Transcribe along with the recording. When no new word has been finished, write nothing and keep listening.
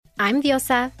I'm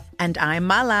Diosa. And I'm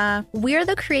Mala. We're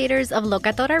the creators of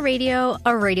Locatora Radio, a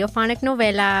radiophonic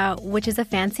novela, which is a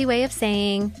fancy way of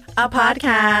saying a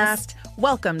podcast.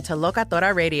 Welcome to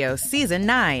Locatora Radio Season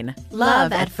 9.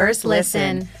 Love at First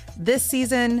Listen. This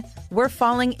season, we're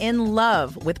falling in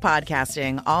love with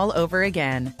podcasting all over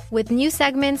again. With new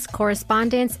segments,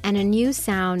 correspondence, and a new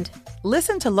sound.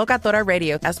 Listen to Locatora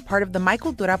Radio as part of the My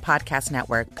Cultura Podcast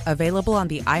Network. Available on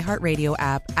the iHeartRadio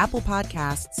app, Apple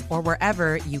Podcasts, or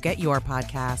wherever you get your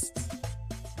podcasts.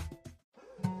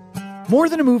 More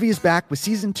Than a Movie is back with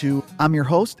Season 2. I'm your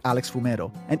host, Alex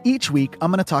Fumero. And each week,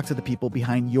 I'm going to talk to the people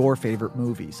behind your favorite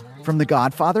movies. From The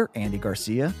Godfather, Andy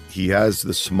Garcia. He has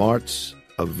the smarts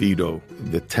of Vito,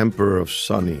 the temper of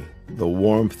Sonny, the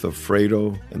warmth of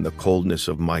Fredo, and the coldness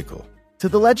of Michael. To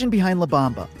the legend behind La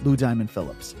Bamba, Lou Diamond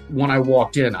Phillips. When I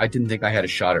walked in, I didn't think I had a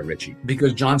shot at Richie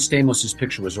because John Stamos'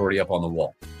 picture was already up on the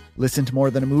wall. Listen to More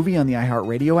Than a Movie on the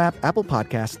iHeartRadio app, Apple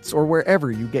Podcasts, or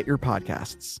wherever you get your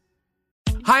podcasts.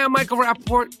 Hi, I'm Michael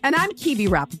Rappaport. And I'm Kibi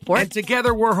Rappaport. And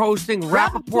together we're hosting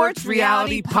Rappaport's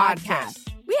Reality Podcast.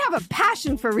 We have a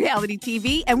passion for reality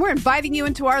TV, and we're inviting you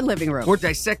into our living room. We're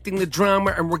dissecting the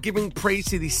drama, and we're giving praise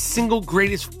to the single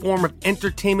greatest form of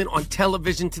entertainment on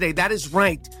television today. That is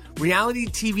right. Reality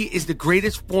TV is the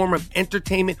greatest form of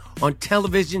entertainment on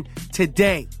television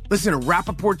today. Listen to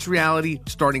Rappaport's Reality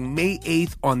starting May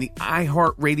 8th on the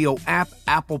iHeartRadio app,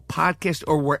 Apple Podcast,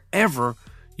 or wherever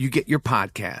you get your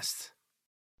podcasts.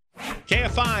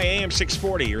 KFI AM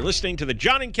 640. You're listening to the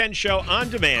John and Ken Show on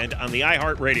demand on the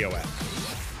iHeartRadio app.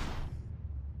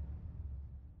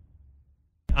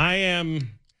 I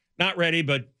am not ready,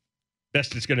 but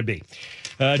best it's going to be.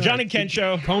 John and Ken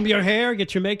Show. Comb your hair,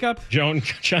 get your makeup. John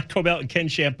Cobell and Ken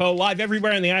Shampoo live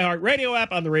everywhere on the iHeartRadio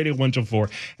app, on the radio 124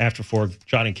 after 4.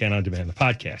 John and Ken on demand, the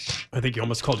podcast. I think you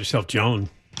almost called yourself Joan.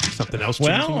 Something else?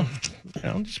 Well,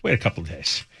 just wait a couple of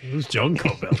days. Who's Joan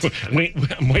Cobell?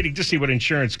 I'm waiting to see what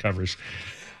insurance covers.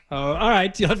 All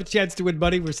right, you'll have a chance to win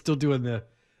money. We're still doing the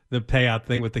payout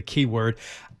thing with the keyword.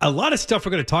 A lot of stuff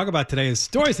we're going to talk about today is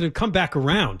stories that have come back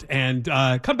around and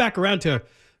come back around to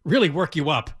really work you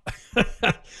up.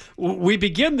 We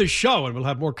begin the show, and we'll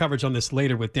have more coverage on this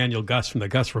later with Daniel Gus from the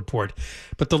Gus Report.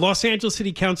 But the Los Angeles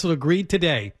City Council agreed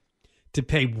today to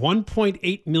pay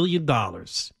 $1.8 million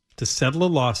to settle a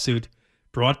lawsuit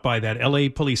brought by that L.A.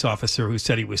 police officer who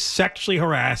said he was sexually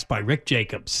harassed by Rick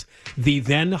Jacobs, the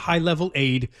then high-level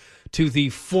aide to the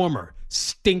former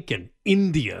stinking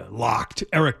India-locked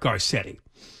Eric Garcetti,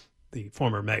 the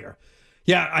former mayor.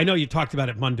 Yeah, I know you talked about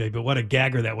it Monday, but what a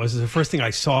gagger that was. The first thing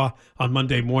I saw on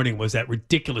Monday morning was that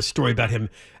ridiculous story about him.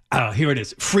 Here it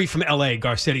is. Free from L.A.,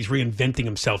 Garcetti's reinventing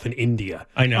himself in India.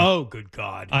 I know. Oh, good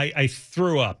God. I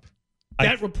threw up.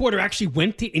 That reporter actually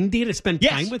went to India to spend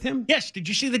time with him? Yes. Did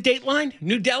you see the Dateline?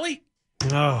 New Delhi?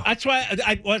 Oh. That's why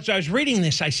as I was reading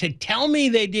this, I said, tell me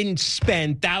they didn't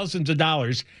spend thousands of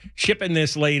dollars shipping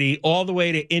this lady all the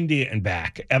way to India and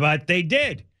back. But they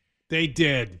did. They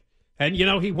did. And, you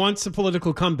know, he wants a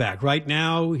political comeback. Right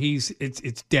now, it's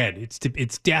dead.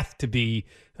 It's death to be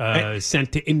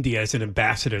sent to India as an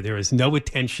ambassador. There is no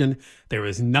attention. There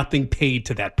is nothing paid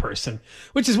to that person,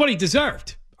 which is what he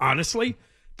deserved, honestly.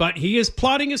 But he is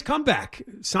plotting his comeback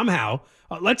somehow.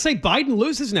 Let's say Biden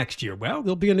loses next year. Well,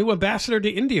 there'll be a new ambassador to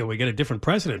India. We get a different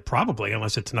president, probably,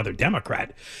 unless it's another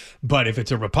Democrat. But if it's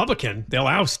a Republican, they'll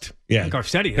oust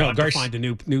Garcetti. He'll have to find a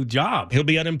new job. He'll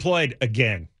be unemployed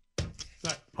again.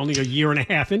 Only a year and a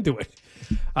half into it.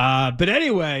 But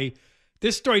anyway,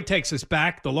 this story takes us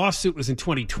back. The lawsuit was in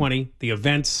 2020. The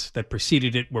events that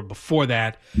preceded it were before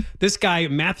that. This guy,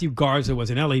 Matthew Garza,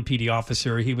 was an LAPD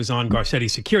officer. He was on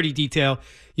Garcetti's security detail.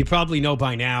 You probably know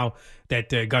by now that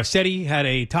Garcetti had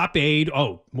a top aide.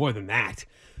 Oh, more than that.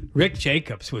 Rick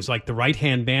Jacobs was like the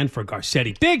right-hand man for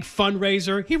Garcetti. Big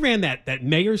fundraiser. He ran that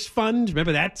mayor's fund.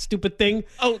 Remember that stupid thing?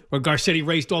 Oh. Where Garcetti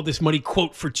raised all this money,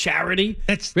 quote, for charity?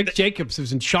 Rick Jacobs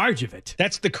was in charge of it.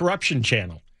 That's the corruption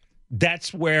channel.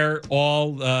 That's where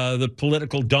all the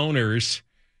political donors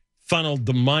funneled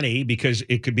the money because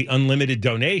it could be unlimited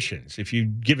donations. If you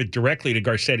give it directly to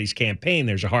Garcetti's campaign,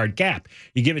 there's a hard cap.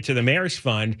 You give it to the mayor's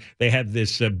fund, they have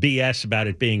this BS about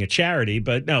it being a charity,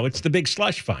 but no, it's the big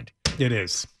slush fund. It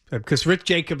is. Because Rick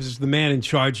Jacobs is the man in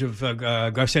charge of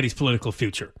Garcetti's political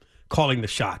future, calling the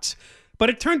shots. But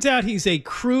it turns out he's a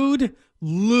crude,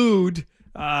 lewd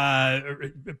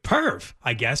perv,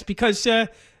 I guess, because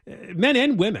men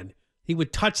and women, he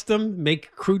would touch them,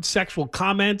 make crude sexual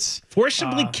comments.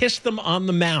 Forcibly kiss them on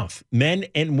the mouth, men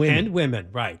and women. And women,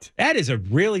 right. That is a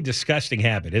really disgusting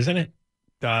habit, isn't it?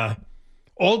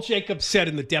 All Jacob said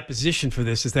in the deposition for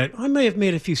this is that I may have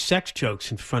made a few sex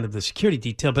jokes in front of the security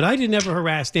detail, but I never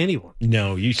harassed anyone.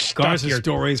 No, you Garza's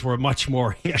stories were much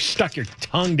more. You stuck your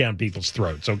tongue down people's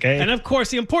throats, okay? And of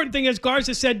course, the important thing is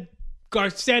Garza said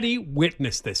Garcetti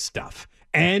witnessed this stuff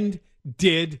and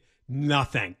did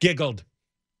nothing. Giggled.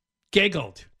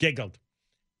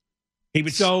 He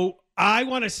was So I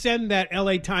want to send that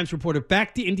LA Times reporter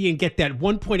back to India and get that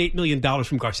 $1.8 million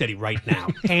from Garcetti right now.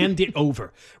 Hand it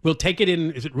over. We'll take it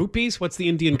in, is it rupees? What's the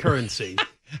Indian currency?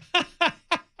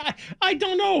 I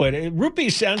don't know.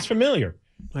 Rupees sounds familiar.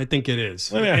 I think it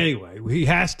is. Yeah. Anyway, he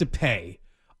has to pay.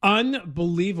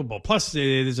 Unbelievable. Plus,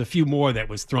 there's a few more that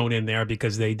was thrown in there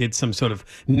because they did some sort of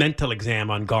mental exam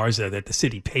on Garza that the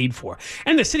city paid for.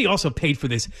 And the city also paid for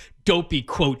this dopey,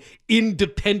 quote,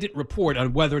 independent report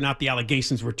on whether or not the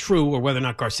allegations were true or whether or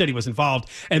not Garcetti was involved.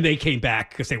 And they came back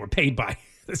because they were paid by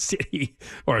the city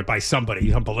or by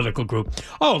somebody, some political group.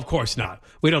 Oh, of course not.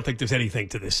 We don't think there's anything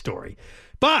to this story.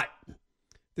 But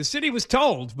the city was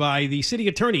told by the city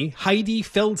attorney, Heidi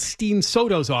Feldstein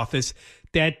Soto's office,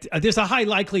 that there's a high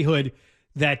likelihood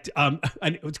that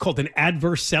it's called an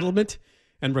adverse settlement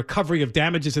and recovery of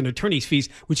damages and attorney's fees,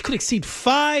 which could exceed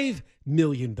 $5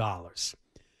 million.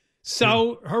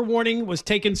 So her warning was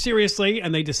taken seriously,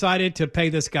 and they decided to pay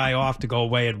this guy off to go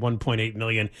away at $1.8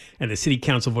 million, and the city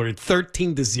council voted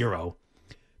 13-0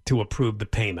 to approve the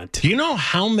payment. Do you know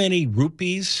how many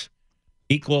rupees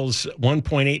equals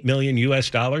 $1.8 million US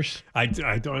dollars? I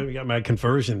don't even got my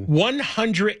conversion.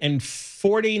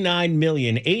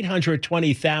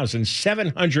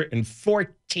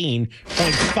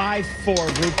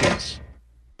 149,820,714.54 rupees.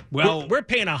 Well, we're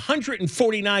paying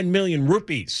 149 million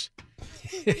rupees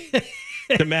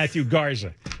to Matthew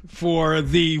Garza for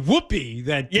the whoopee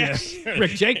that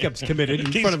Rick Jacobs committed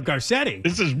in front of Garcetti.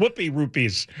 This is whoopee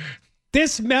rupees.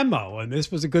 This memo, and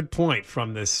this was a good point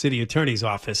from the city attorney's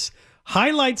office,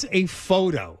 highlights a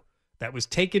photo that was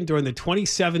taken during the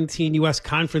 2017 U.S.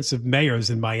 Conference of Mayors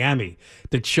in Miami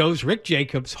that shows Rick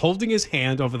Jacobs holding his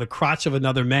hand over the crotch of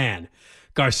another man.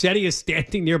 Garcetti is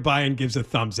standing nearby and gives a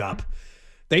thumbs up.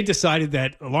 They decided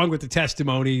that, along with the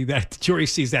testimony, that the jury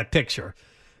sees that picture,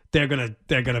 they're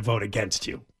gonna vote against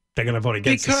you. They're going to vote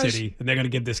against the city, and they're going to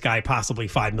give this guy possibly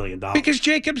 $5 million. Because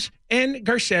Jacobs and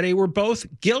Garcetti were both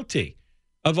guilty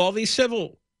of all these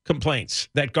civil complaints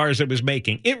that Garza was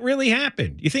making. It really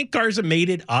happened. You think Garza made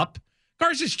it up?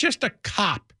 Garza's just a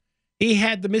cop. He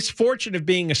had the misfortune of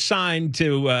being assigned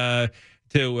to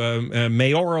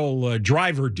mayoral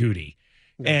driver duty.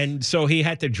 Yes. And so he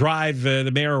had to drive the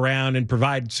mayor around and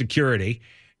provide security.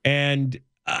 And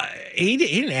he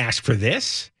didn't ask for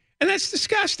this. And that's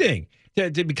disgusting. To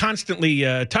be constantly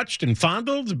touched and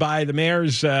fondled by the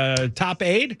mayor's top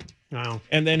aide. Wow.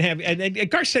 And then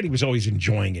Garcetti was always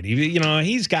enjoying it.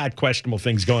 He's got questionable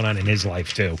things going on in his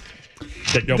life too.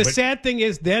 Sad thing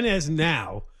is, then as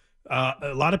now,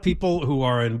 a lot of people who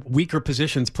are in weaker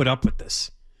positions put up with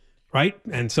this, right?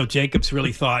 And so Jacobs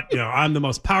really thought, I'm the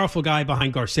most powerful guy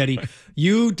behind Garcetti.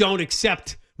 You don't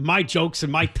accept my jokes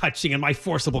and my touching and my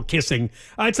forcible kissing.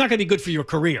 It's not going to be good for your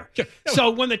career.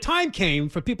 So when the time came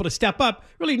for people to step up,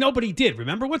 really nobody did.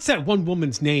 Remember, what's that one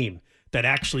woman's name that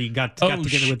actually got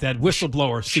together with that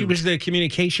whistleblower suit? She was the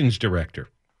communications director.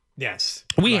 Yes.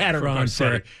 We had her on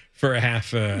for a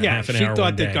half an hour. She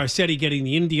thought that Garcetti getting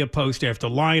the India Post after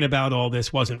lying about all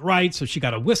this wasn't right, so she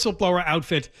got a whistleblower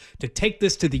outfit to take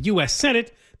this to the U.S.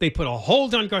 Senate. They put a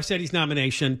hold on Garcetti's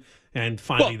nomination, and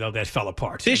finally, though, that fell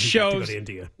apart. This shows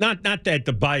not that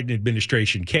the Biden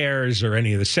administration cares or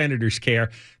any of the senators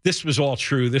care. This was all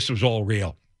true. This was all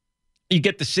real. You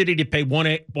get the city to pay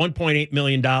 $1.8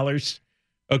 million.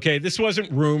 Okay, this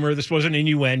wasn't rumor. This wasn't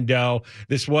innuendo.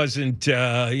 This wasn't,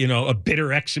 a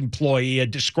bitter ex-employee, a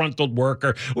disgruntled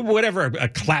worker, whatever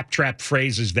claptrap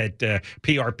phrases that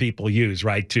PR people use,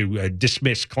 right, to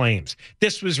dismiss claims.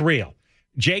 This was real.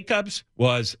 Jacobs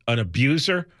was an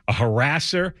abuser, a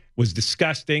harasser, was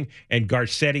disgusting, and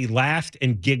Garcetti laughed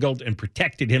and giggled and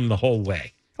protected him the whole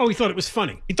way. Oh, he thought it was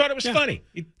funny. He thought it was funny.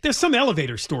 There's some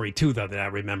elevator story, too, though, that I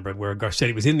remember where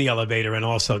Garcetti was in the elevator and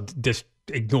also just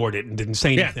ignored it and didn't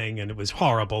say anything, and it was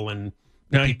horrible, and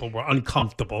people were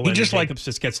uncomfortable, and Jacobs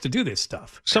just gets to do this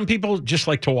stuff. Some people just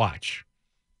like to watch.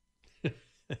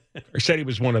 Garcetti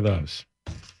was one of those.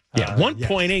 Yeah,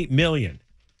 $1.8 million.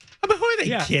 I mean, who are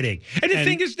they kidding? And the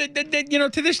thing is that,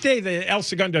 to this day, the El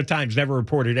Segundo Times never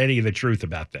reported any of the truth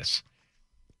about this.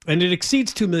 And it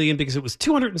exceeds $2 million because it was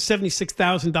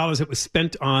 $276,000 that was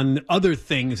spent on other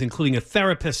things, including a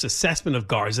therapist's assessment of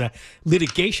Garza,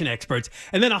 litigation experts,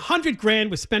 and then $100,000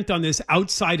 was spent on this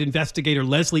outside investigator,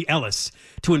 Leslie Ellis,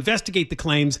 to investigate the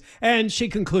claims. And she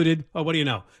concluded, oh, what do you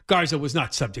know? Garza was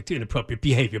not subject to inappropriate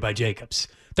behavior by Jacobs.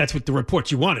 That's what the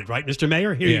report you wanted, right, Mr.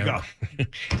 Mayor? Here you go.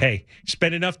 Hey,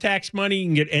 spend enough tax money, you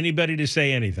can get anybody to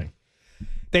say anything.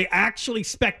 They actually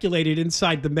speculated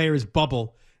inside the mayor's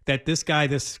bubble that this guy,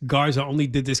 this Garza, only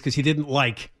did this because he didn't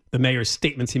like the mayor's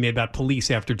statements he made about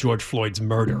police after George Floyd's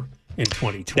murder in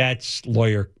 2020. That's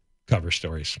lawyer cover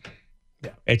stories.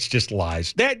 Yeah. It's just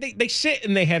lies. They sit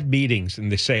and they have meetings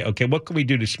and they say, okay, what can we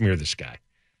do to smear this guy?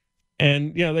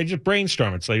 And, they just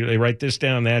brainstorm. It's like they write this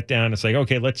down, that down. It's like,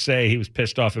 okay, let's say he was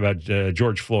pissed off about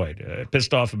George Floyd,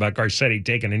 pissed off about Garcetti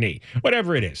taking a knee,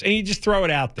 whatever it is. And you just throw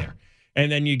it out there. And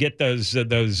then you get those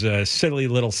silly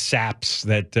little saps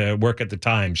that work at the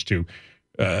Times to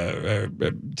put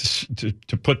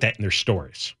that in their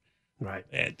stories. Right.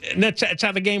 And that's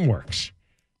how the game works.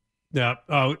 Yeah.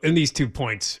 Oh, and these 2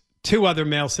 points. 2 other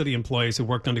male city employees who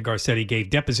worked under Garcetti gave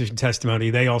deposition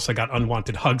testimony. They also got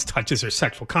unwanted hugs, touches, or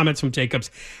sexual comments from Jacobs.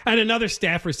 And another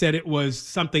staffer said it was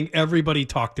something everybody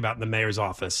talked about in the mayor's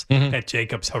office, that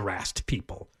Jacobs harassed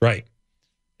people. Right.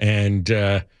 And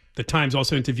the Times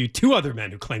also interviewed 2 other men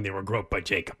who claimed they were groped by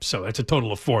Jacobs. So that's a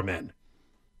total of 4 men,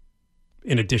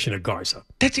 in addition to Garza.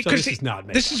 That's it. So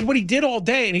this is what he did all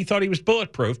day, and he thought he was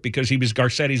bulletproof because he was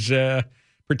Garcetti's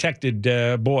protected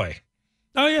boy.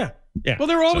 Oh, yeah. Yeah. Well,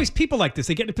 there are always people like this.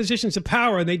 They get into positions of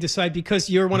power, and they decide because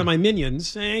you're one of my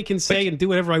minions, I can say and do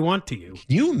whatever I want to you. Can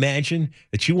you imagine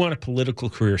that you want a political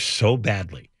career so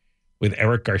badly with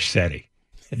Eric Garcetti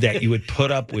that you would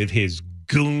put up with his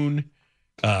goon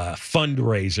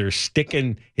fundraiser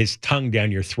sticking his tongue down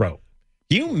your throat?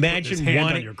 Can you imagine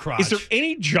wanting? Is there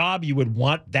any job you would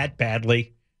want that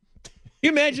badly? You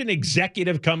imagine an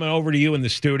executive coming over to you in the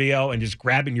studio and just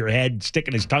grabbing your head,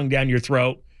 sticking his tongue down your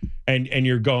throat, and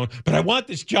you're going, but I want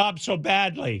this job so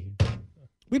badly.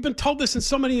 We've been told this in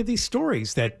so many of these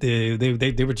stories that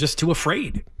they were just too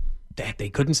afraid that they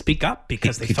couldn't speak up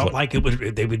because they felt like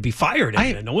they would be fired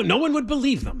and no one would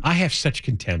believe them. I have such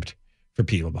contempt for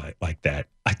people like that.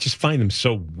 I just find them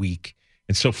so weak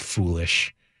and so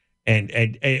foolish.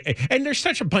 And there's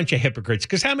such a bunch of hypocrites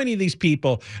because how many of these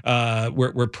people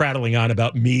were prattling on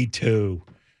about Me Too,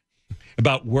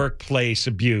 about workplace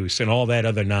abuse and all that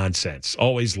other nonsense,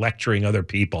 always lecturing other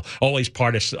people, always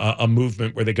part of a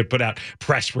movement where they could put out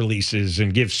press releases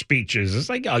and give speeches. It's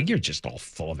like, oh, you're just all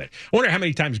full of it. I wonder how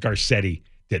many times Garcetti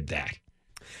did that.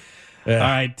 All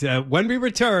right. When we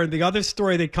return, the other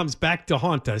story that comes back to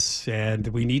haunt us and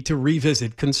we need to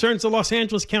revisit concerns the Los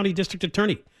Angeles County District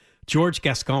Attorney, George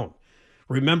Gascon.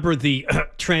 Remember the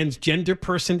transgender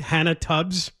person, Hannah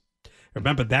Tubbs?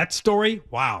 Remember that story?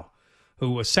 Wow.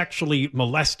 Who was sexually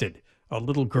molested a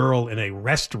little girl in a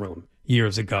restroom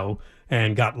years ago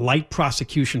and got light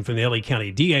prosecution from the LA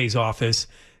County DA's office.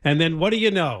 And then what do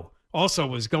you know? Also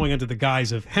was going under the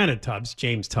guise of Hannah Tubbs.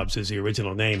 James Tubbs is the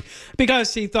original name,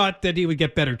 because he thought that he would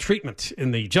get better treatment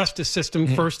in the justice system,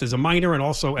 first as a minor and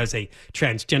also as a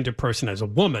transgender person, as a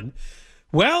woman.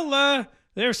 Well,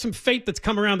 there's some fate that's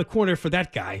come around the corner for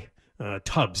that guy,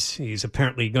 Tubbs. He's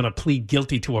apparently going to plead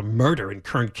guilty to a murder in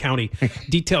Kern County.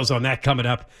 Details on that coming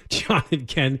up. John and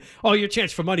Ken. Oh, your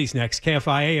chance for money's next.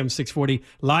 KFI AM 640,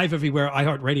 live everywhere,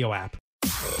 iHeartRadio app.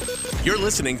 You're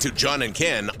listening to John and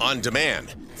Ken on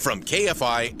demand from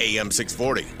KFI AM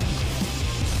 640.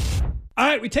 All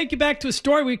right, we take you back to a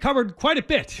story we covered quite a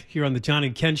bit here on the John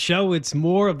and Ken Show. It's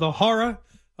more of the horror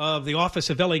of the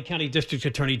office of LA County District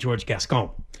Attorney George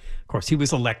Gascon. Of course, he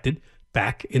was elected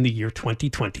back in the year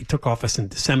 2020, took office in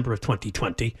December of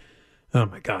 2020. Oh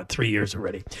my God, 3 years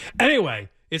already. Anyway,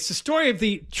 it's the story of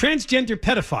the transgender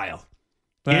pedophile.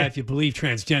 If you believe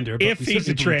transgender. But if he's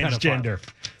a transgender.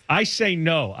 I say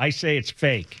no. I say it's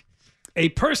fake. A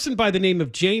person by the name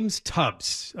of James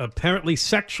Tubbs apparently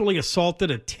sexually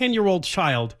assaulted a 10-year-old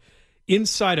child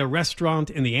inside a restaurant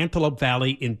in the Antelope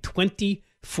Valley in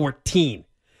 2014.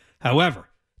 However,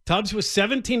 Tubbs was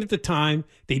 17 at the time.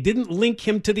 They didn't link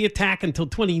him to the attack until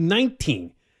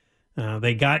 2019.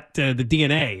 They got the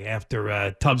DNA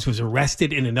after Tubbs was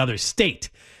arrested in another state.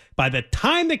 By the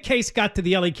time the case got to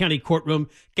the LA County courtroom,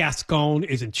 Gascon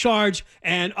is in charge,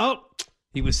 and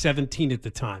he was 17 at the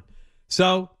time.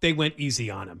 So they went easy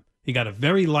on him. He got a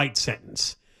very light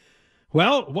sentence.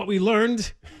 Well, what we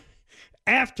learned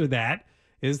after that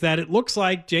is that it looks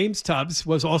like James Tubbs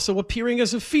was also appearing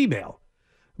as a female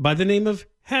by the name of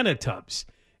Hannah Tubbs.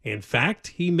 In fact,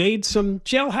 he made some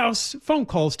jailhouse phone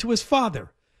calls to his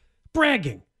father,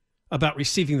 bragging about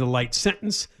receiving the light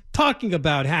sentence, talking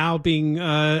about how being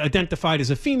identified as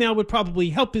a female would probably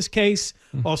help his case.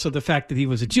 Also, the fact that he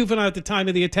was a juvenile at the time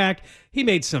of the attack. He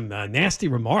made some nasty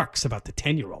remarks about the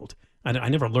 10-year-old. I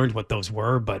never learned what those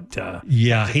were, but that's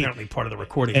apparently part of the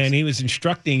recording. And he was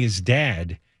instructing his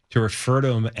dad to refer to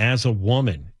him as a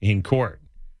woman in court.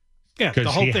 Yeah,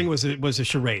 the whole thing was a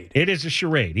charade. It is a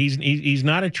charade. He's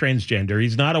not a transgender.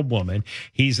 He's not a woman.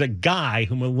 He's a guy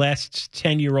who molests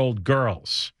 10-year-old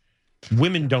girls.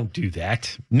 Women don't do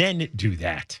that. Men do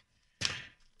that.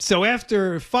 So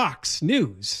after Fox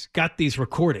News got these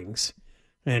recordings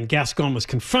and Gascon was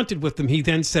confronted with them, he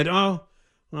then said,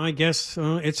 I guess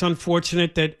it's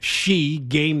unfortunate that she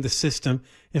gamed the system.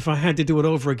 If I had to do it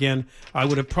over again, I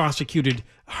would have prosecuted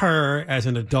her as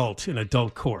an adult in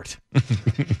adult court.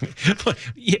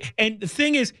 Yeah, and the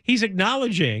thing is, he's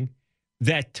acknowledging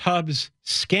that Tubbs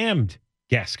scammed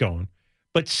Gascon,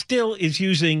 but still is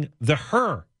using the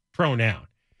her pronoun.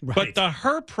 Right. But the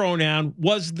her pronoun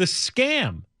was the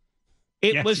scam.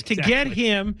 It was to get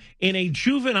him in a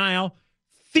juvenile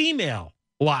female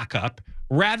lockup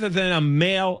rather than a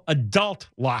male adult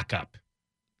lockup.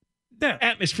 The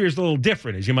atmosphere is a little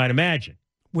different, as you might imagine.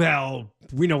 Well,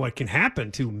 we know what can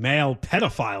happen to male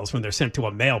pedophiles when they're sent to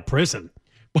a male prison.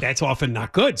 That's often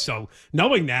not good. So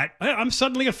knowing that, I'm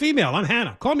suddenly a female. I'm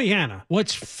Hannah. Call me Hannah.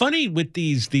 What's funny with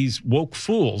these woke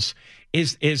fools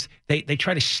is they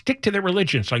try to stick to their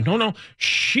religion. It's like, no,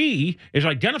 she is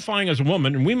identifying as a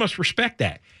woman, and we must respect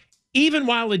that. Even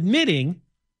while admitting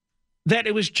that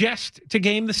it was just to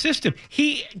game the system.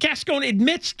 Gascon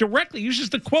admits directly,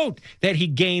 uses the quote, that he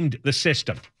gamed the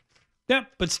system. Yep,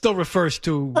 but still refers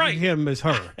to him as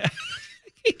her.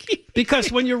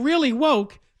 Because when you're really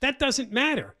woke, that doesn't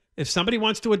matter. If somebody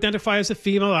wants to identify as a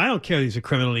female, I don't care if he's a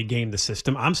criminally gamed the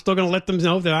system. I'm still going to let them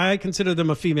know that I consider them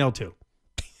a female too.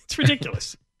 It's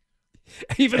ridiculous.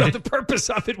 Even though the purpose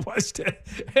of it was to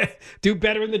do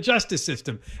better in the justice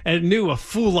system, and knew a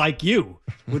fool like you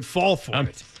would fall for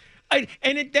it.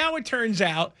 Now it turns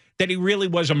out that he really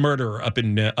was a murderer up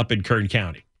in Kern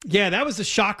County. Yeah, that was the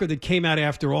shocker that came out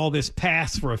after all this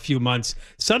passed for a few months.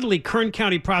 Suddenly, Kern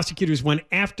County prosecutors went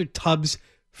after Tubbs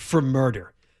for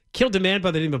murder. Killed a man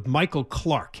by the name of Michael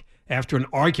Clark after an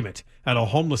argument at a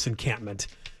homeless encampment.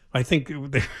 I think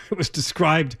it was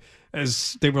described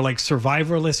as they were like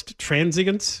survivalist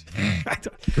transients.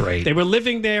 Great. They were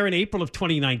living there in April of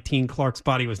 2019. Clark's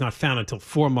body was not found until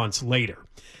 4 months later.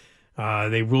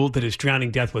 They ruled that his drowning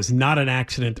death was not an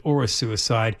accident or a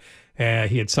suicide.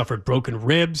 He had suffered broken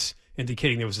ribs,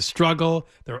 indicating there was a struggle.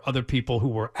 There are other people who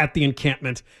were at the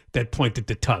encampment that pointed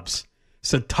to Tubbs.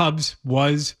 So Tubbs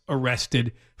was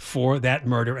arrested for that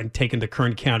murder and taken to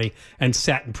Kern County and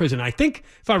sat in prison. I think,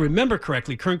 if I remember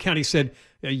correctly, Kern County said,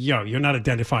 you're not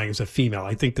identifying as a female.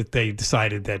 I think that they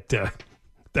decided that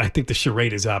I think the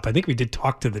charade is up. I think we did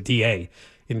talk to the DA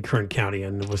in Kern County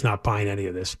and was not buying any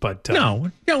of this. But no,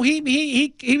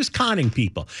 he was conning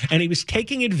people, and he was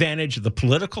taking advantage of the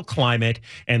political climate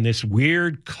and this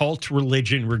weird cult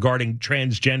religion regarding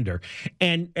transgender,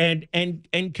 and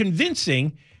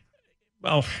convincing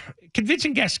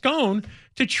Gascon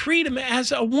to treat him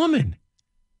as a woman,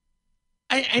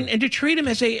 and to treat him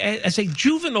as a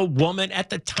juvenile woman at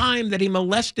the time that he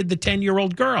molested the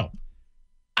 10-year-old girl.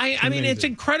 I mean, it's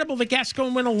incredible that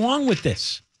Gascon went along with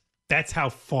this. That's how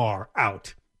far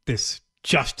out this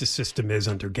justice system is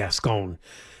under Gascon.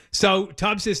 So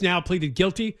Tubbs has now pleaded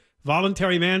guilty,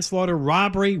 voluntary manslaughter,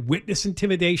 robbery, witness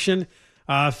intimidation,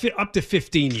 up to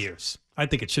 15 years. I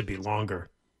think it should be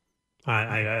longer.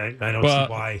 I don't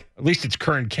see why. At least it's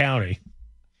Kern County.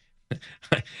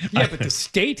 Yeah, but the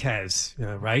state has,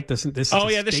 right? Doesn't this?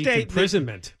 The state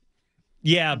imprisonment.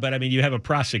 Yeah, but I mean, you have a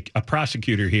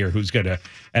prosecutor here who's going to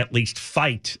at least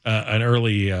fight an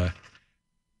early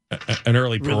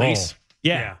parole. Release.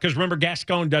 Yeah, because remember,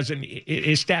 Gascon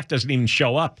his staff doesn't even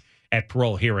show up at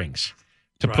parole hearings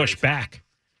to push back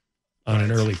on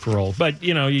an early parole. But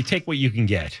you take what you can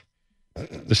get.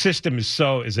 The system is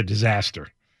a disaster.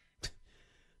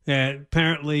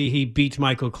 Apparently, he beat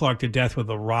Michael Clark to death with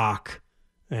a rock,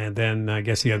 and then I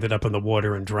guess he ended up in the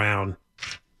water and drowned.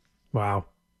 Wow.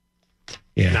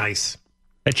 Yeah. Nice.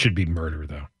 That should be murder,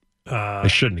 though. They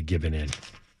shouldn't have given in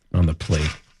on the plea.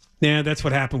 Yeah, that's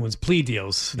what happened with plea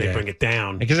deals. They bring it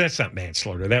down. Because that's not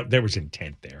manslaughter. There was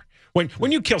intent there.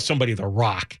 When you kill somebody with a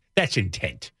rock, that's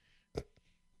intent.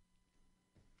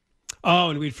 Oh,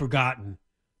 and we'd forgotten.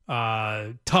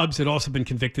 Tubbs had also been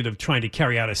convicted of trying to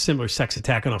carry out a similar sex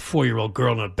attack on a 4-year-old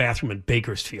girl in a bathroom in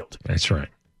Bakersfield. That's right.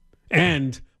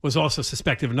 And was also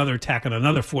suspected of another attack on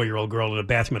another 4-year-old girl in a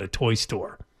bathroom at a toy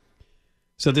store.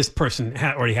 So this person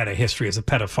already had a history as a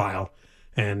pedophile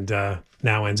and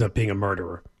now ends up being a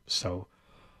murderer. So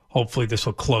hopefully this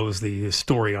will close the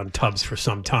story on Tubbs for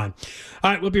some time.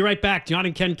 All right, we'll be right back. John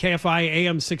and Ken, KFI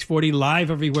AM 640, live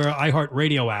everywhere,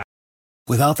 iHeartRadio app.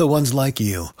 Without the ones like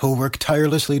you, who work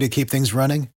tirelessly to keep things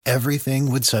running,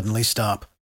 everything would suddenly stop.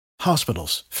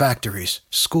 Hospitals, factories,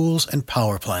 schools, and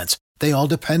power plants, they all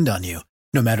depend on you.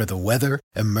 No matter the weather,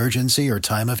 emergency, or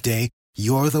time of day,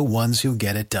 you're the ones who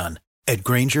get it done. At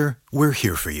Grainger, we're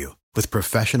here for you with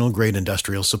professional-grade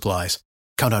industrial supplies.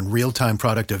 Count on real-time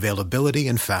product availability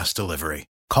and fast delivery.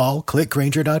 Call, click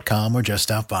Grainger.com, or just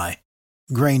stop by.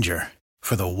 Grainger,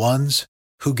 for the ones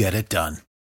who get it done.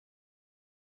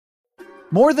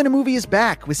 More Than a Movie is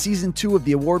back with season 2 of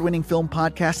the award-winning film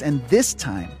podcast, and this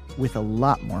time with a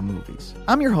lot more movies.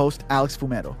 I'm your host, Alex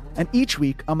Fumero, and each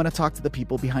week I'm going to talk to the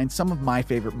people behind some of my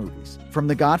favorite movies. From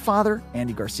The Godfather,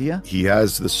 Andy Garcia. He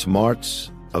has the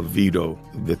smarts of Vito,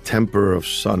 the temper of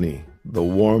Sonny, the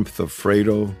warmth of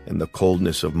Fredo, and the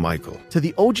coldness of Michael. To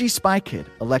the OG Spy Kid,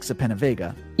 Alexa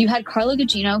Penavega. You had Carla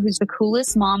Gugino, who's the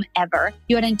coolest mom ever.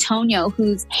 You had Antonio,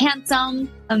 who's handsome,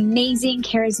 amazing,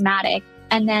 charismatic.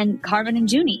 And then Carmen and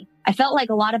Junie. I felt like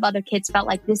a lot of other kids felt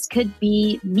like this could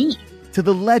be me. To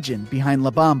the legend behind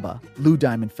La Bamba, Lou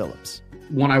Diamond Phillips.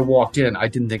 When I walked in, I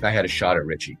didn't think I had a shot at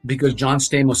Richie because John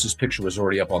Stamos' picture was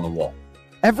already up on the wall.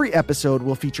 Every episode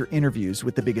will feature interviews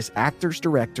with the biggest actors,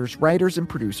 directors, writers, and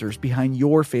producers behind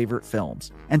your favorite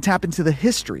films and tap into the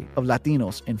history of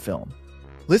Latinos in film.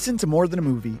 Listen to More Than a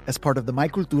Movie as part of the My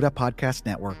Cultura Podcast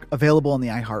Network, available on the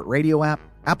iHeartRadio app,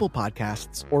 Apple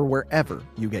Podcasts, or wherever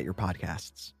you get your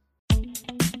podcasts.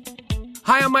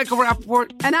 Hi, I'm Michael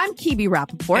Rappaport. And I'm Kibi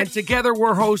Rappaport. And together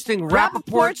we're hosting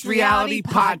Rappaport's Reality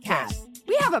Podcast.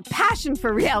 We have a passion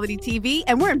for reality TV,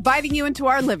 and we're inviting you into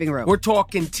our living room. We're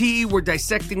talking tea, we're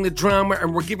dissecting the drama,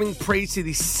 and we're giving praise to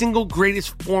the single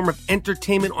greatest form of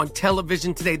entertainment on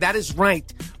television today. That is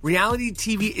right. Reality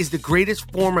TV is the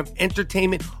greatest form of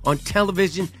entertainment on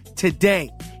television today.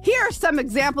 Here are some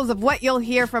examples of what you'll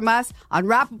hear from us on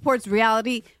Rappaport's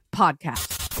Reality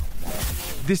Podcast.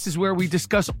 This is where we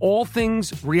discuss all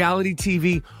things reality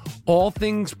TV, all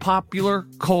things popular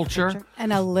culture.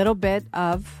 And a little bit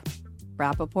of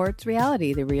Rappaport's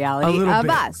reality, the reality of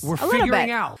us. We're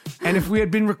figuring out. And if we had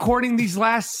been recording these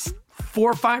last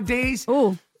 4 or 5 days,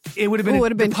 it would have been, the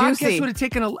podcast juicy. Would have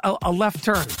taken a left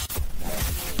turn.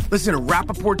 Listen to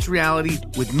Rappaport's Reality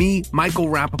with me, Michael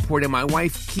Rappaport, and my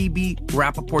wife, Kibi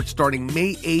Rappaport, starting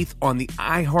May 8th on the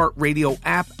iHeartRadio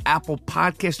app, Apple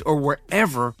Podcast, or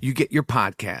wherever you get your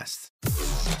podcasts.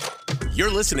 You're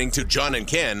listening to John and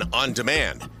Ken on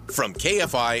demand from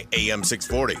KFI AM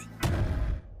 640.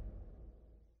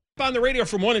 On the radio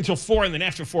from 1 until 4, and then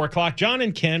after 4 o'clock, John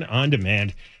and Ken on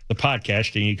demand, the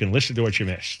podcast, and you can listen to what you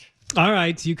missed. All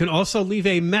right. You can also leave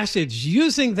a message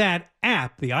using that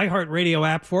app, the iHeartRadio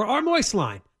app, for our Moist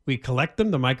line. We collect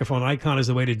them. The microphone icon is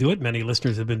the way to do it. Many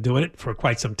listeners have been doing it for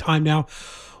quite some time now.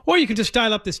 Or you can just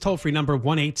dial up this toll-free number,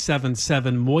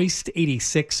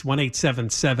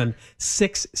 1-877-MOIST-86,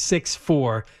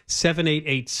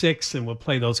 1-877-664-7886, and we'll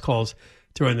play those calls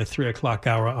during the 3 o'clock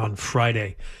hour on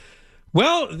Friday.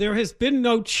 Well, there has been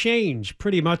no change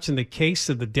pretty much in the case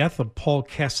of the death of Paul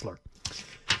Kessler.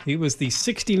 He was the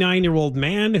 69-year-old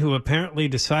man who apparently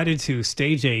decided to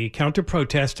stage a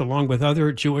counter-protest along with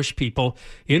other Jewish people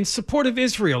in support of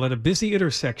Israel at a busy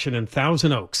intersection in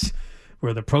Thousand Oaks,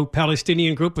 where the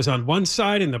pro-Palestinian group was on one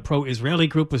side and the pro-Israeli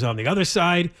group was on the other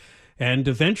side. And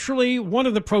eventually, one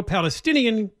of the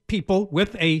pro-Palestinian people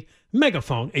with a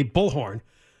megaphone, a bullhorn,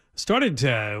 started,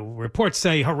 reports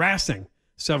say, harassing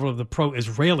several of the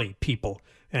pro-Israeli people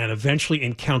and eventually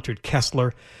encountered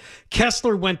Kessler.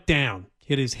 Kessler went down.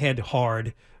 Hit his head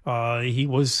hard. He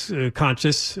was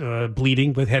conscious,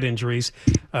 bleeding with head injuries.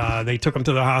 They took him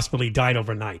to the hospital. He died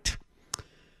overnight.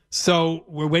 So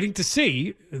we're waiting to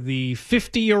see the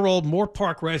 50-year-old Moore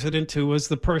Park resident who was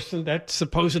the person that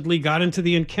supposedly got into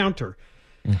the encounter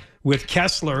with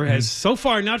Kessler has so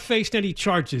far not faced any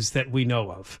charges that we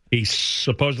know of. He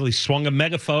supposedly swung a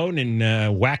megaphone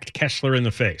and whacked Kessler in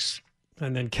the face.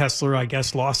 And then Kessler, I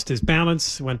guess, lost his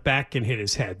balance, went back and hit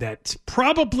his head. That's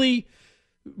probably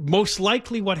most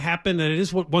likely what happened, and it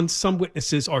is what some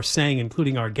witnesses are saying,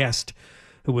 including our guest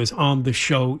who was on the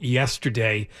show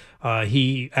yesterday.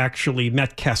 He actually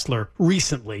met Kessler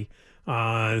recently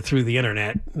through the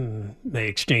internet. They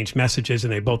exchanged messages,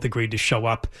 and they both agreed to show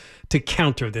up to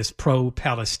counter this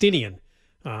pro-Palestinian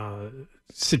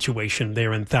situation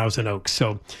there in Thousand Oaks.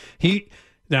 So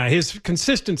his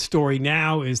consistent story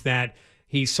now is that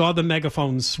he saw the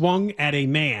megaphone swung at a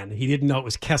man. He didn't know it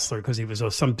was Kessler because he was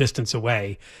some distance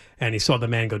away. And he saw the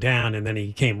man go down, and then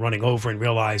he came running over and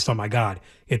realized, oh, my God,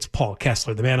 it's Paul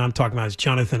Kessler. The man I'm talking about is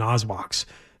Jonathan Oswaks,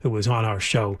 who was on our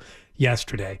show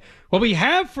yesterday. What we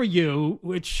have for you,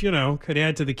 which, could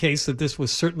add to the case that this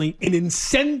was certainly an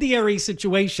incendiary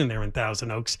situation there in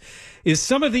Thousand Oaks, is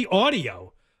some of the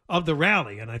audio of the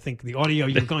rally. And I think the audio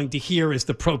you're going to hear is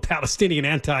the pro-Palestinian,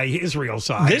 anti-Israel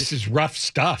side. This is rough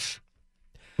stuff.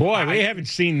 Boy, we haven't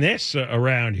seen this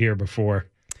around here before.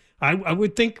 I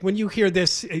would think when you hear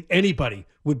this, anybody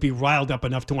would be riled up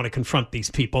enough to want to confront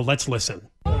these people. Let's listen.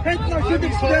 That's what the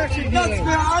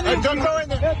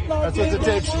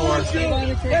tape's for.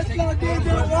 Hitler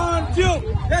didn't want you.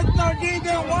 Hitler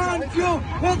didn't want you.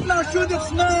 Hitler should have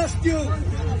smashed you.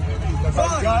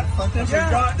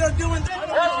 They're doing that.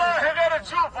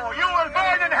 You will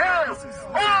burn in hell.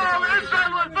 All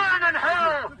Israel will burn in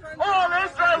hell. All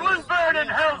Israel will burn in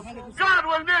hell. God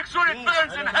will make sure it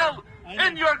burns in hell.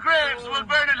 In your graves will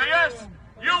burn in hell. Yes.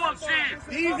 You will see.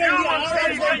 You will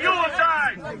see. You will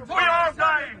die. We are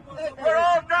dying. We're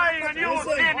all dying, and you will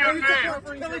see in your grave.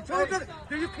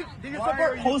 Do you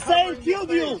support Hussein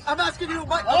killed you? I'm asking you. You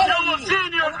will see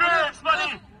in your graves,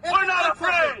 buddy. We're not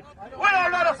afraid. We are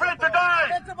not afraid to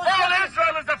die. All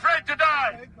Israel is afraid to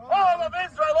die. All of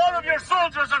Israel, all of your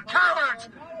soldiers are cowards.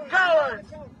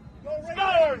 Cowards.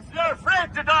 Cowards. They're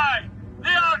afraid to die. They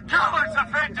are cowards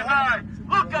afraid to die.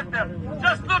 Look at them.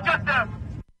 Just look at them.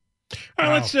 All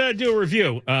right, let's do a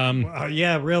review.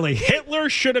 Yeah, really. Hitler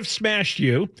should have smashed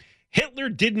you. Hitler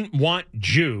didn't want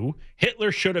Jew.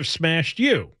 Hitler should have smashed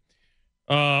you.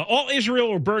 All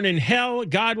Israel will burn in hell.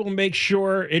 God will make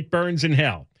sure it burns in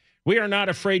hell. We are not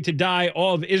afraid to die.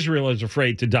 All of Israel is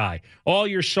afraid to die. All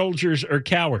your soldiers are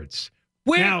cowards.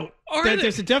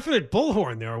 There's a definite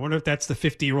bullhorn there. I wonder if that's the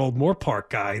 50-year-old Moore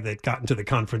Park guy that got into the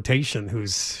confrontation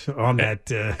who's on that.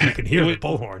 You can hear the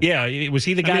bullhorn. Yeah, was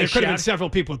he the guy? There could have been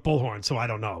several people with bullhorns, so I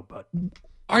don't know. But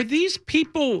are these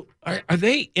people, are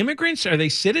they immigrants? Are they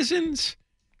citizens?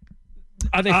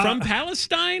 Are they from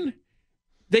Palestine?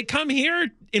 They come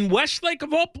here in Westlake.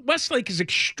 Westlake is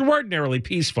extraordinarily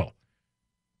peaceful.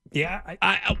 Yeah.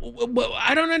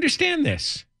 I don't understand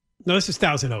this. No, this is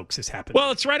Thousand Oaks. This happened.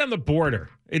 Well, it's right on the border.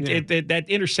 That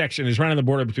intersection is right on the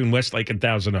border between Westlake and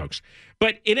Thousand Oaks.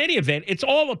 But in any event, it's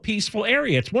all a peaceful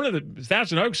area. It's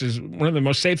Thousand Oaks is one of the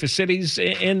most safest cities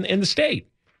in the state.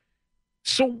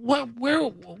 So who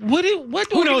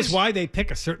knows why they pick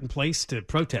a certain place to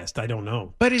protest? I don't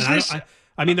know. But is this?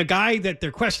 I mean, the guy that they're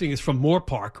questioning is from Moore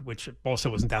Park, which also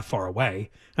wasn't that far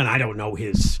away. And I don't know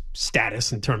his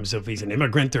status in terms of he's an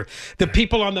immigrant or the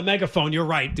people on the megaphone. You're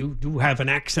right. Do have an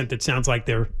accent that sounds like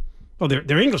their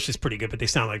English is pretty good, but they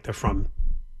sound like they're from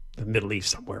the Middle East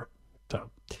somewhere.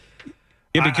 So,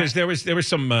 yeah, because there was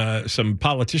some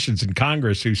politicians in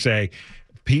Congress who say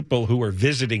people who are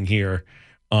visiting here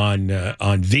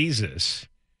on visas,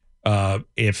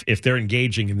 if they're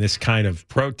engaging in this kind of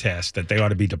protest, that they ought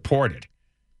to be deported.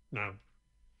 No.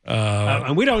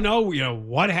 And we don't know,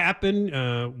 what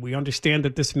happened. We understand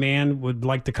that this man would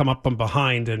like to come up from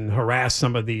behind and harass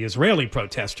some of the Israeli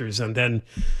protesters, and then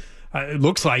it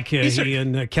looks like he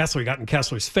and Kessler got in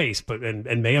Kessler's face,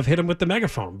 and may have hit him with the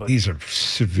megaphone. But these are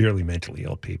severely mentally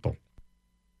ill people.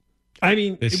 I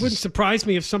mean, it wouldn't surprise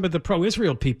me if some of the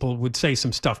pro-Israel people would say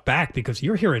some stuff back, because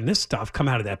you're hearing this stuff come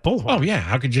out of that bullhorn. Oh, yeah.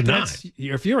 How could you not?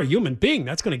 If you're a human being,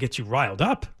 that's going to get you riled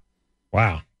up.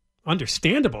 Wow.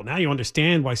 Understandable. Now you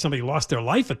understand why somebody lost their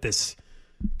life at this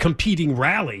competing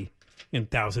rally in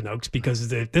Thousand Oaks, because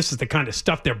this is the kind of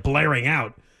stuff they're blaring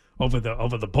out over the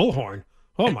bullhorn.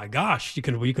 Oh my gosh, you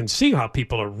can see how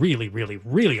people are really, really,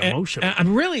 really emotional. And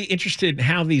I'm really interested in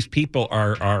how these people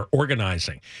are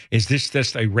organizing. Is this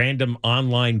just a random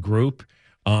online group?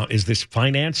 Is this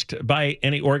financed by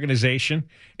any organization?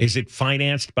 Is it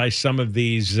financed by some of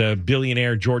these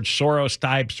billionaire George Soros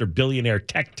types or billionaire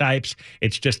tech types?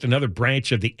 It's just another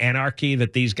branch of the anarchy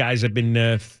that these guys have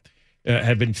been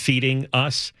feeding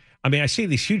us. I mean, I see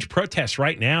these huge protests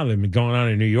right now that have been going on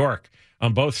in New York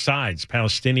on both sides,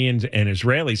 Palestinians and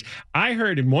Israelis. I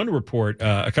heard in one report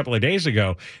a couple of days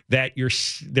ago that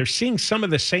they're seeing some of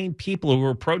the same people who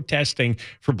were protesting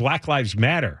for Black Lives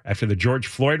Matter after the George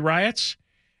Floyd riots.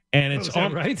 And it's all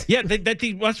right. Yeah,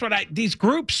 that's what these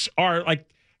groups are like.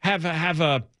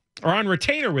 Are on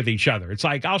retainer with each other. It's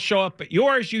like, I'll show up at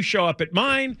yours, you show up at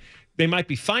mine. They might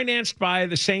be financed by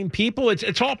the same people.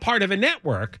 It's all part of a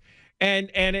network, and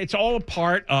it's all a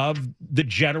part of the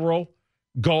general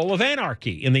goal of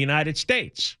anarchy in the United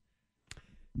States.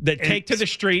 That take to the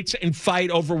streets and fight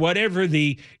over whatever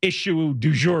the issue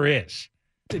du jour is.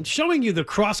 And showing you the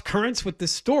cross currents with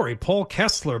this story, Paul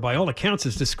Kessler, by all accounts,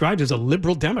 is described as a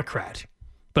liberal Democrat.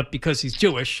 But because he's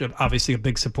Jewish, obviously a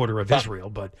big supporter of Israel.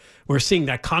 But we're seeing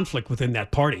that conflict within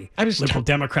that party. Liberal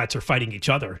Democrats are fighting each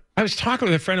other. I was talking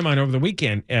with a friend of mine over the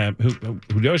weekend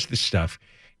who knows this stuff.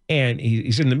 And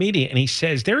he's in the media, and he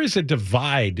says there is a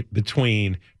divide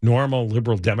between normal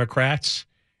liberal Democrats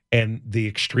and the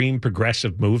extreme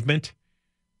progressive movement.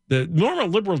 The normal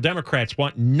liberal Democrats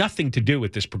want nothing to do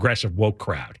with this progressive woke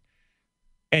crowd.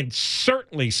 And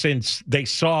certainly since they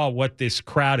saw what this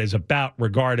crowd is about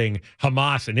regarding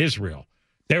Hamas and Israel,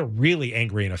 they're really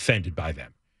angry and offended by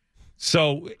them.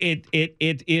 So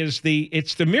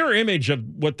it's the mirror image of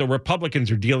what the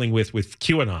Republicans are dealing with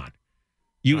QAnon.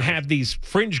 You have these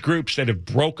fringe groups that have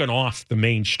broken off the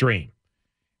mainstream,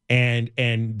 and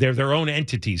they're their own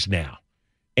entities now.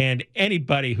 And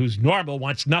anybody who's normal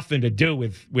wants nothing to do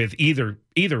with either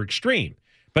extreme.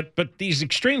 But these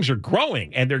extremes are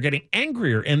growing, and they're getting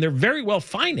angrier, and they're very well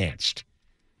financed.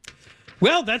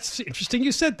 Well, that's interesting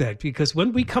you said that, because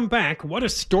when we come back, what a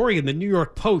story in the New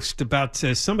York Post about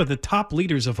some of the top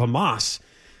leaders of Hamas,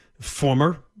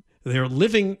 they're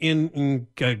living in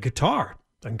Qatar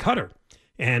and Qatar,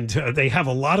 and they have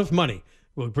a lot of money.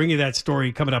 We'll bring you that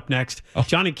story coming up next.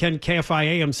 John and Ken, KFI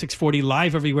AM 640,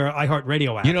 live everywhere,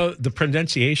 iHeartRadio app. You know, the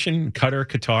pronunciation,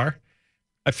 Qatar,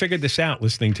 I figured this out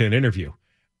listening to an interview.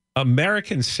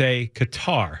 Americans say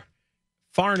Qatar.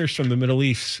 Foreigners from the Middle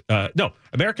East,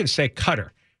 Americans say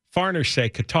Qatar. Foreigners say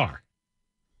Qatar.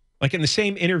 Like in the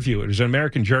same interview, it was an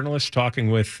American journalist talking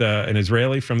with an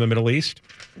Israeli from the Middle East.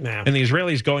 Yeah. And the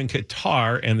Israeli is going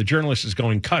Qatar, and the journalist is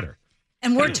going Qatar.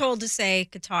 And we're told to say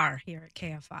Qatar here at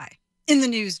KFI in the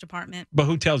news department. But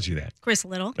who tells you that? Chris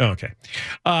Little. Oh, okay.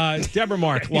 Deborah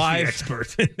Mark, live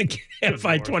expert in the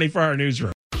KFI 24-hour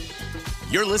newsroom.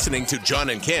 You're listening to John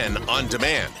and Ken on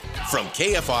demand from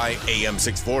KFI AM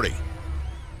 640.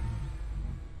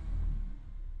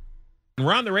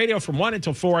 We're on the radio from 1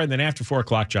 until 4, and then after 4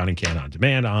 o'clock, John and Ken on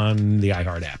demand on the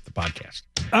iHeart app, the podcast.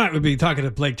 All right, we'll be talking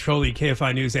to Blake Trolley,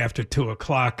 KFI News, after 2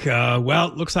 o'clock. Well,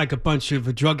 it looks like a bunch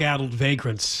of drug-addled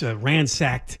vagrants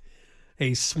ransacked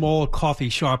a small coffee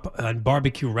shop and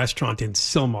barbecue restaurant in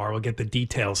Sylmar. We'll get the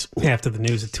details after the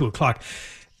news at 2 o'clock.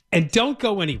 And don't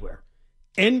go anywhere.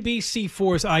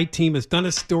 NBC4's I-Team has done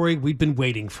a story we've been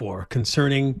waiting for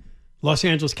concerning Los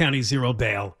Angeles County zero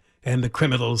bail and the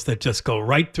criminals that just go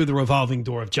right through the revolving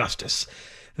door of justice.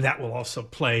 That will also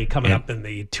play coming up in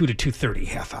the 2 to 2:30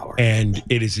 half hour. And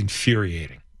it is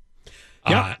infuriating.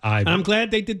 Yeah, I'm glad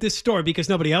they did this story because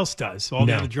nobody else does. All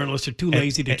the other journalists are too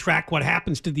lazy to track what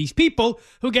happens to these people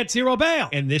who get zero bail.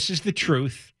 And this is the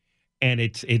truth. And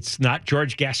it's not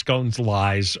George Gascon's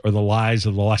lies or the lies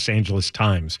of the Los Angeles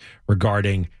Times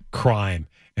regarding crime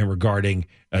and regarding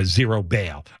zero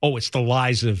bail. Oh, it's the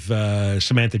lies of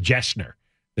Samantha Jessner,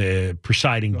 the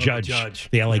presiding judge,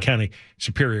 the LA County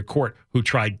Superior Court, who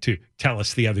tried to tell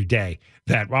us the other day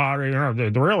that,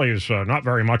 there really is not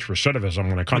very much recidivism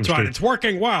when it comes to... It's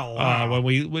working well.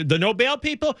 When the no bail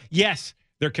people, yes,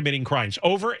 they're committing crimes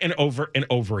over and over and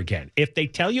over again. If they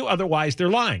tell you otherwise, they're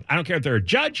lying. I don't care if they're a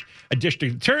judge, a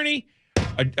district attorney,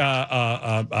 an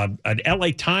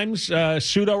LA Times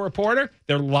pseudo reporter,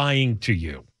 they're lying to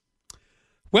you.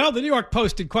 Well, the New York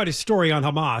Post did quite a story on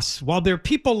Hamas. While their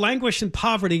people languish in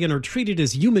poverty and are treated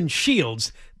as human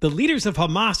shields, the leaders of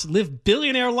Hamas live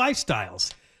billionaire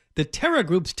lifestyles. The terror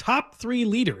group's top 3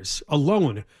 leaders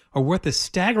alone are worth a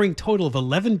staggering total of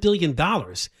 $11 billion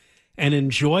and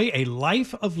enjoy a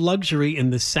life of luxury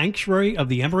in the sanctuary of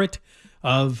the Emirate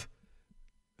of,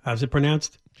 how's it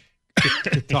pronounced?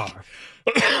 Qatar.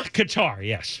 Qatar,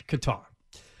 yes. Qatar.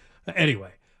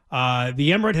 Anyway.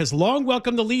 The Emirate has long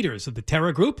welcomed the leaders of the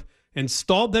terror group,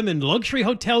 installed them in luxury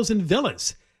hotels and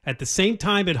villas. At the same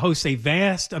time, it hosts a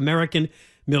vast American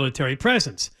military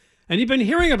presence. And you've been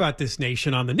hearing about this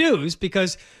nation on the news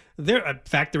because they're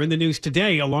in the news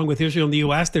today, along with Israel and the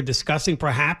U.S., they're discussing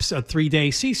perhaps a 3-day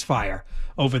ceasefire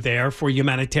over there for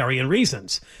humanitarian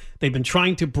reasons. They've been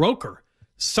trying to broker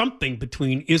something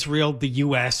between Israel, the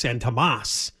U.S., and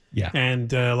Hamas. Yeah.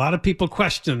 And a lot of people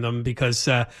question them because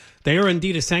they are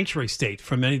indeed a sanctuary state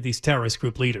for many of these terrorist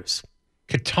group leaders.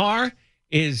 Qatar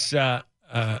is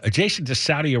adjacent to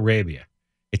Saudi Arabia.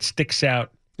 It sticks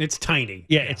out. It's tiny.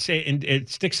 Yeah. It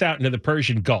sticks out into the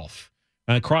Persian Gulf.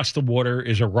 Across the water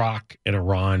is Iraq and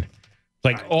Iran.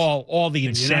 Like all the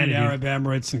insanity. United Arab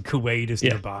Emirates and Kuwait is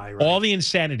nearby. Right? All the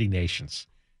insanity nations.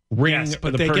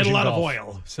 But they get a lot Gulf. of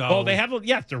oil. So they have.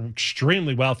 They're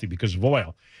extremely wealthy because of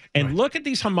oil. And look at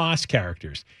these Hamas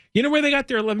characters. You know where they got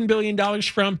their $11 billion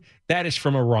from? That is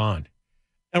from Iran.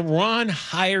 Iran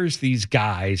hires these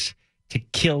guys to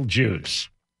kill Jews.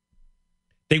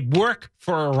 They work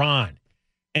for Iran,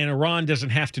 and Iran doesn't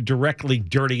have to directly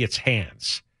dirty its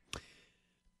hands.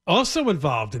 Also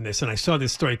involved in this, and I saw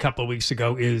this story a couple of weeks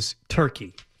ago, is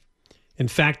Turkey. In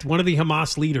fact, one of the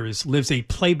Hamas leaders lives a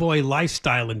playboy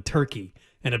lifestyle in Turkey.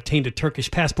 and obtained a Turkish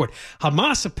passport.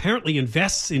 Hamas apparently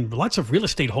invests in lots of real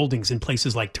estate holdings in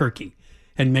places like Turkey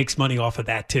and makes money off of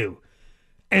that too.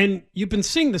 And you've been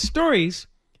seeing the stories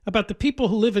about the people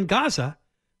who live in Gaza.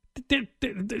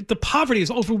 The poverty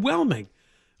is overwhelming.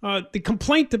 The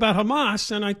complaint about Hamas,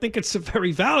 and I think it's a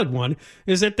very valid one,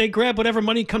 is that they grab whatever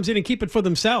money comes in and keep it for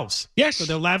themselves. Yes. For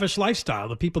their lavish lifestyle.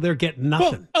 The people there get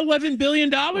nothing. Well, $11 billion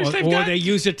they've got. Or they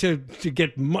use it to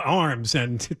get arms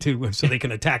and so they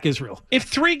can attack Israel. If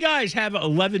three guys have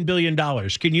 $11 billion,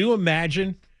 can you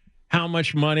imagine how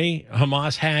much money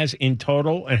Hamas has in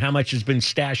total and how much has been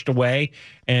stashed away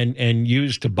and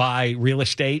used to buy real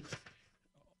estate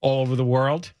all over the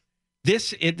world?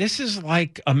 This is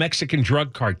like a Mexican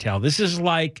drug cartel. This is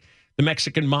like the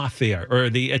Mexican mafia or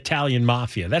the Italian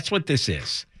mafia. That's what this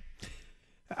is.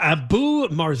 Abu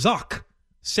Marzouk,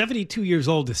 72 years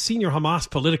old, a senior Hamas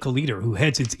political leader who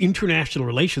heads its international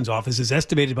relations office, is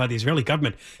estimated by the Israeli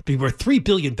government to be worth $3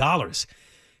 billion.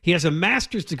 He has a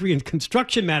master's degree in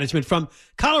construction management from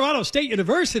Colorado State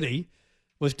University,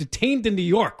 was detained in New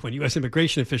York when U.S.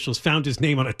 immigration officials found his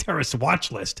name on a terrorist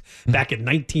watch list back in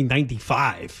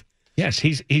 1995. Yes,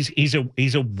 he's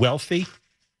a wealthy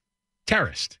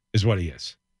terrorist, is what he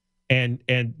is, and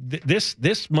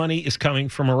this money is coming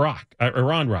from Iran.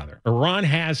 Iran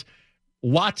has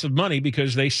lots of money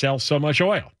because they sell so much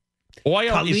oil.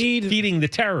 Oil is feeding the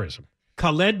terrorism.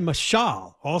 Khaled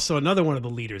Mashal, also another one of the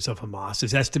leaders of Hamas,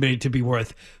 is estimated to be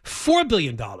worth $4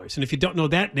 billion. And if you don't know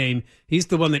that name, he's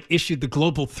the one that issued the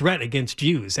global threat against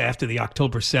Jews after the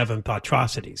October 7th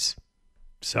atrocities.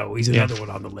 So he's another one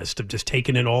on the list of just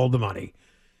taking in all the money.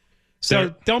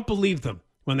 So don't believe them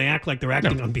when they act like they're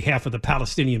acting on behalf of the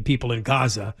Palestinian people in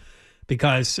Gaza,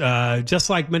 because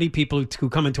just like many people who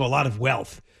come into a lot of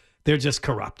wealth, they're just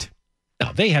corrupt.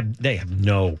 No, they have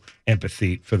no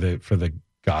empathy for the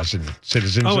Gazan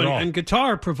citizens at all. And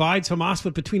Qatar provides Hamas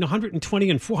with between $120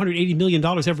 and $480 million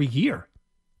every year.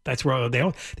 That's where they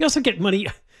also get money.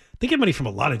 They get money from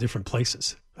a lot of different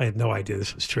places. I had no idea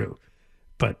this was true,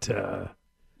 but.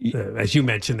 As you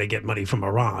mentioned, they get money from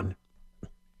Iran.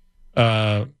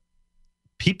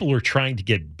 People are trying to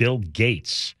get Bill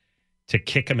Gates to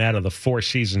kick him out of the Four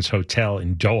Seasons Hotel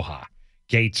in Doha.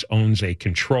 Gates owns a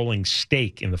controlling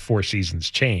stake in the Four Seasons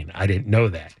chain. I didn't know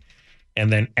that.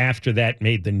 And then after that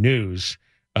made the news,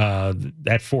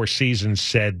 that Four Seasons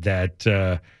said that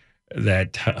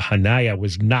Hanaya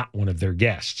was not one of their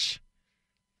guests.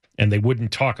 And they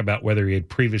wouldn't talk about whether he had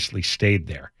previously stayed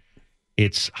there.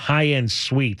 Its high-end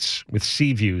suites with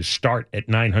sea views start at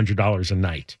 $900 a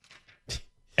night.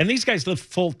 And these guys live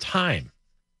full-time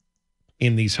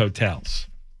in these hotels.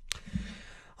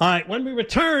 All right, when we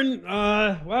return,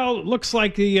 it looks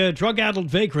like the drug-addled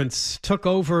vagrants took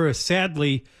over,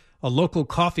 sadly, a local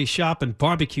coffee shop and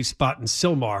barbecue spot in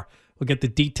Sylmar. We'll get the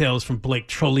details from Blake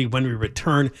Trolley when we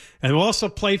return. And we'll also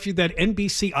play for you that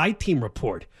NBC I-Team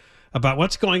report about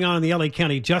what's going on in the LA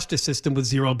County justice system with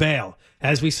zero bail.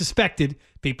 As we suspected,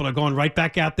 people are going right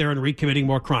back out there and recommitting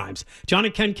more crimes. John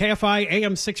and Ken, KFI,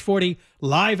 AM 640,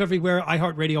 live everywhere,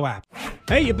 iHeartRadio app.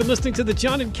 Hey, you've been listening to The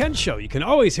John and Ken Show. You can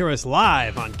always hear us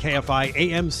live on KFI,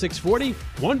 AM 640,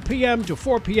 1 p.m. to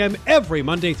 4 p.m. every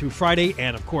Monday through Friday,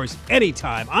 and, of course,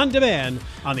 anytime on demand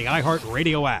on the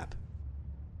iHeartRadio app.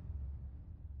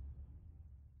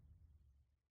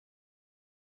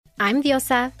 I'm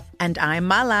Diosa. And I'm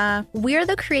Mala. We're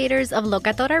the creators of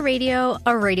Locatora Radio,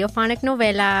 a radiophonic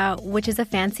novela, which is a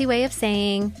fancy way of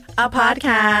saying a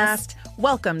podcast.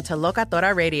 Welcome to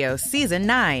Locatora Radio Season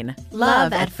 9.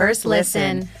 Love at First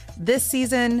Listen. This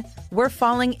season, we're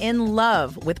falling in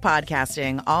love with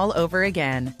podcasting all over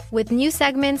again. With new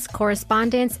segments,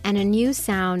 correspondence, and a new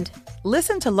sound.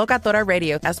 Listen to Locatora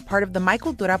Radio as part of the My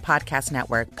Cultura Podcast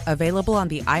Network, available on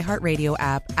the iHeartRadio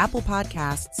app, Apple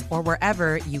Podcasts, or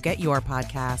wherever you get your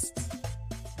podcasts.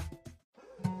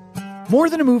 More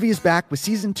Than a Movie is back with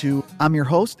Season 2. I'm your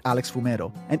host, Alex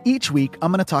Fumero, and each week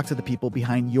I'm going to talk to the people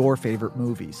behind your favorite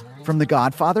movies. From The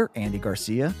Godfather, Andy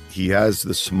Garcia. He has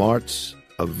the smarts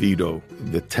of Vito,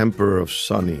 the temper of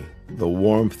Sonny, the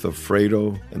warmth of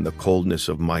Fredo, and the coldness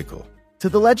of Michael. To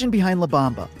the legend behind La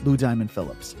Bamba, Lou Diamond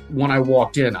Phillips. When I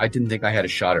walked in, I didn't think I had a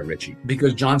shot at Richie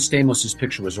because John Stamos'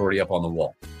 picture was already up on the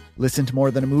wall. Listen to More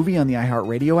Than a Movie on the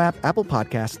iHeartRadio app, Apple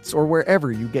Podcasts, or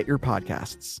wherever you get your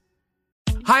podcasts.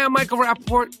 Hi, I'm Michael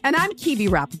Rappaport. And I'm Kibi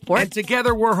Rappaport. And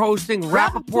together we're hosting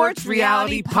Rappaport's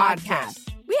Reality Podcast.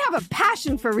 We have a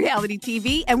passion for reality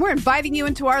TV, and we're inviting you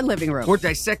into our living room. We're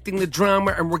dissecting the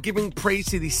drama, and we're giving praise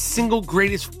to the single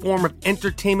greatest form of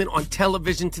entertainment on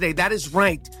television today. That is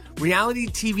right. Reality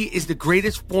TV is the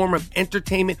greatest form of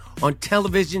entertainment on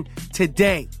television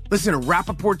today. Listen to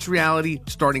Rappaport's Reality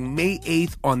starting May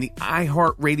 8th on the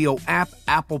iHeartRadio app,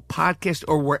 Apple Podcast,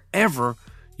 or wherever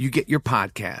you get your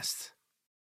podcasts.